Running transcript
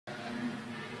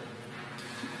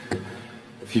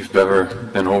If you've ever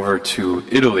been over to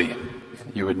Italy,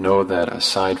 you would know that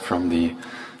aside from the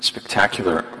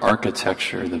spectacular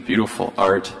architecture, the beautiful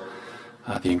art,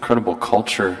 the incredible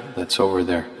culture that's over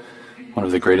there, one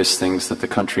of the greatest things that the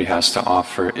country has to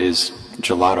offer is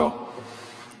gelato.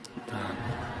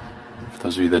 For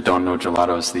those of you that don't know,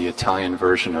 gelato is the Italian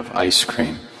version of ice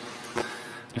cream.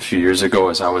 A few years ago,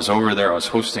 as I was over there, I was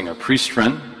hosting a priest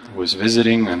friend who was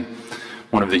visiting, and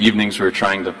one of the evenings we were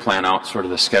trying to plan out sort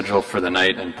of the schedule for the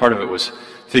night, and part of it was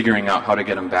figuring out how to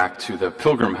get him back to the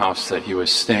pilgrim house that he was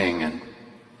staying in.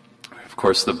 Of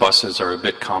course, the buses are a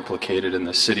bit complicated in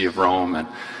the city of Rome, and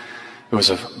it was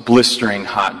a blistering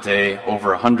hot day,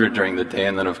 over 100 during the day,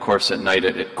 and then of course at night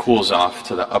it cools off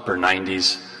to the upper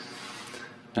 90s.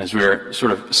 As we were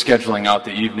sort of scheduling out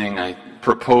the evening, I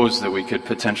proposed that we could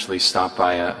potentially stop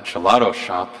by a gelato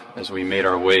shop as we made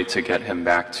our way to get him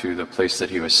back to the place that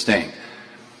he was staying.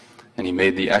 And he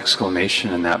made the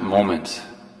exclamation in that moment,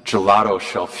 "Gelato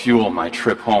shall fuel my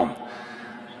trip home."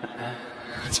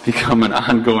 It's become an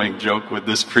ongoing joke with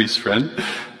this priest friend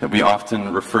that we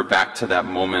often refer back to that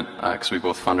moment because we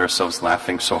both found ourselves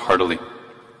laughing so heartily.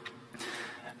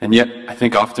 And yet, I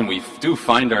think often we do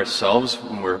find ourselves,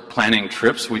 when we're planning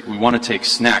trips, we want to take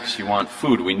snacks, you want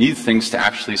food, we need things to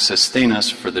actually sustain us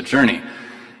for the journey.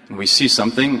 And we see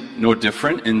something no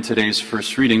different in today's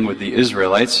first reading with the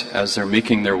Israelites as they're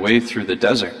making their way through the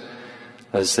desert.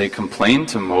 As they complain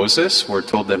to Moses, we're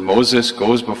told that Moses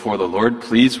goes before the Lord,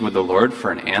 pleads with the Lord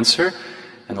for an answer,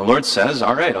 and the Lord says,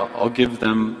 all right, I'll give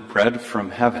them bread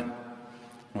from heaven.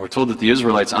 And we're told that the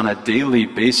Israelites on a daily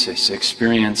basis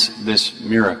experience this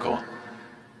miracle,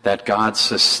 that God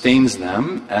sustains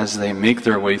them as they make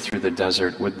their way through the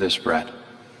desert with this bread.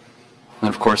 And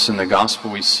of course in the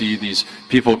gospel we see these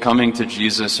people coming to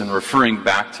Jesus and referring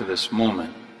back to this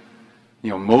moment. You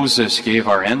know, Moses gave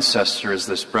our ancestors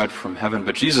this bread from heaven,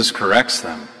 but Jesus corrects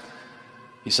them.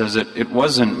 He says that it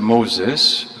wasn't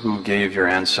Moses who gave your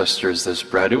ancestors this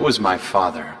bread, it was my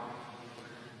Father.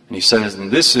 And he says, and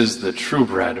this is the true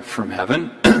bread from heaven.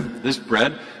 This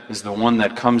bread is the one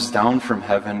that comes down from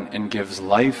heaven and gives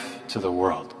life to the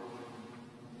world.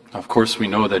 Of course, we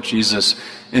know that Jesus,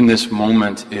 in this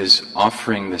moment, is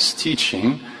offering this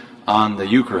teaching on the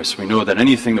Eucharist. We know that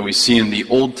anything that we see in the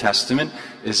Old Testament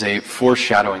is a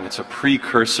foreshadowing. It's a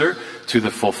precursor to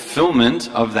the fulfillment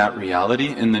of that reality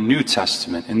in the New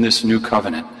Testament, in this new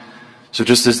covenant. So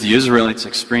just as the Israelites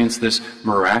experienced this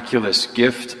miraculous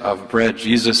gift of bread,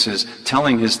 Jesus is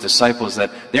telling his disciples that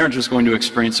they aren't just going to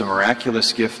experience a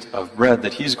miraculous gift of bread,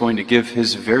 that he's going to give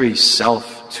his very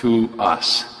self to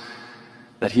us.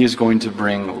 That he is going to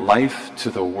bring life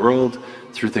to the world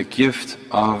through the gift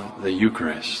of the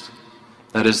Eucharist.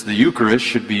 That is, the Eucharist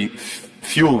should be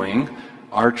fueling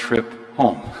our trip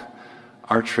home,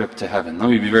 our trip to heaven.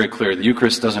 Let me be very clear, the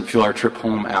Eucharist doesn't fuel our trip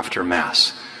home after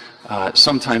Mass.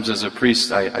 Sometimes as a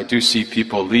priest, I do see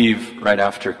people leave right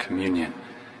after communion.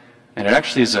 And it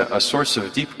actually is a source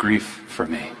of deep grief for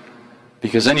me.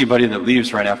 Because anybody that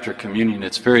leaves right after communion,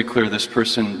 it's very clear this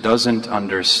person doesn't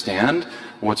understand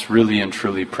what's really and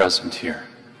truly present here.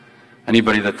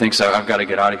 Anybody that thinks, I've got to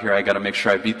get out of here, I've got to make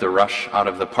sure I beat the rush out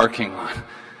of the parking lot,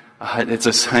 it's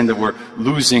a sign that we're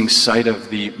losing sight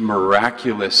of the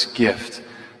miraculous gift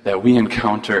that we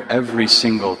encounter every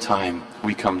single time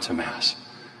we come to Mass.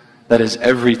 That is,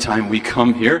 every time we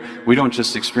come here, we don't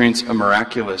just experience a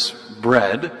miraculous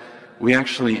bread, we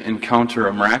actually encounter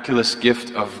a miraculous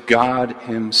gift of God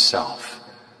himself.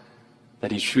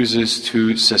 That he chooses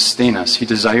to sustain us. He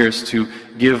desires to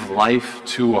give life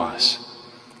to us.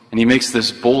 And he makes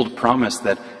this bold promise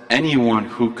that anyone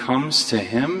who comes to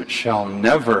him shall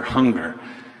never hunger,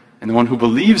 and the one who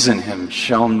believes in him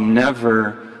shall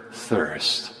never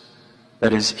thirst.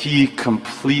 That is, he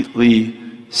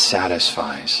completely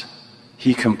satisfies.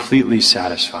 He completely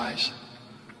satisfies.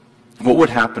 What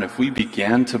would happen if we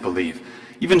began to believe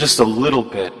even just a little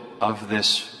bit of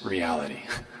this reality?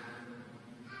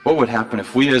 What would happen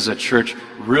if we as a church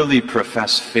really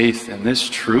profess faith in this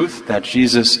truth that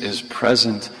Jesus is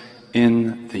present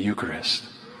in the Eucharist?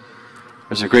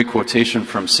 There's a great quotation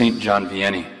from St. John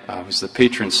Vianney, who's the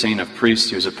patron saint of priests.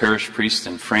 He was a parish priest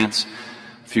in France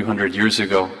a few hundred years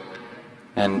ago.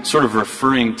 And sort of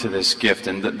referring to this gift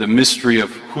and the mystery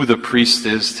of who the priest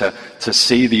is to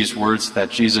say these words that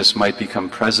Jesus might become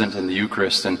present in the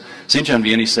Eucharist. And St. John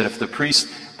Vianney said if the priest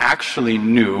actually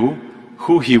knew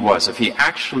who he was, if he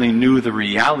actually knew the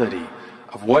reality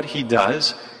of what he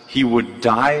does, he would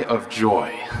die of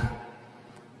joy.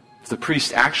 If the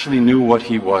priest actually knew what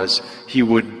he was, he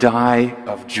would die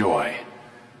of joy.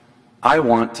 I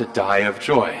want to die of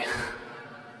joy.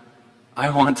 I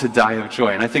want to die of joy.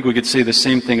 And I think we could say the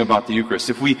same thing about the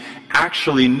Eucharist. If we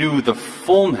actually knew the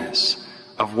fullness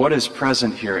of what is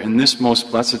present here in this most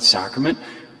blessed sacrament,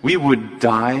 we would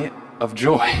die of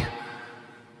joy.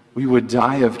 We would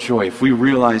die of joy if we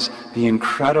realize the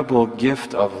incredible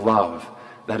gift of love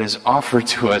that is offered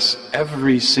to us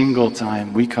every single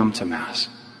time we come to Mass.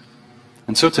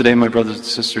 And so today, my brothers and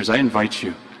sisters, I invite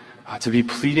you to be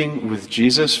pleading with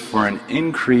Jesus for an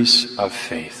increase of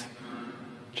faith.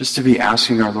 Just to be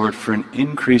asking our Lord for an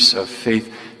increase of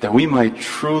faith that we might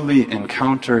truly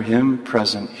encounter Him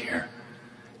present here.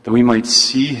 That we might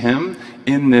see Him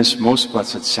in this most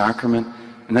blessed sacrament,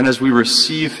 and that as we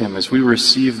receive Him, as we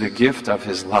receive the gift of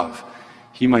His love,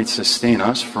 He might sustain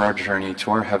us for our journey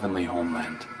to our heavenly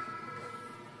homeland.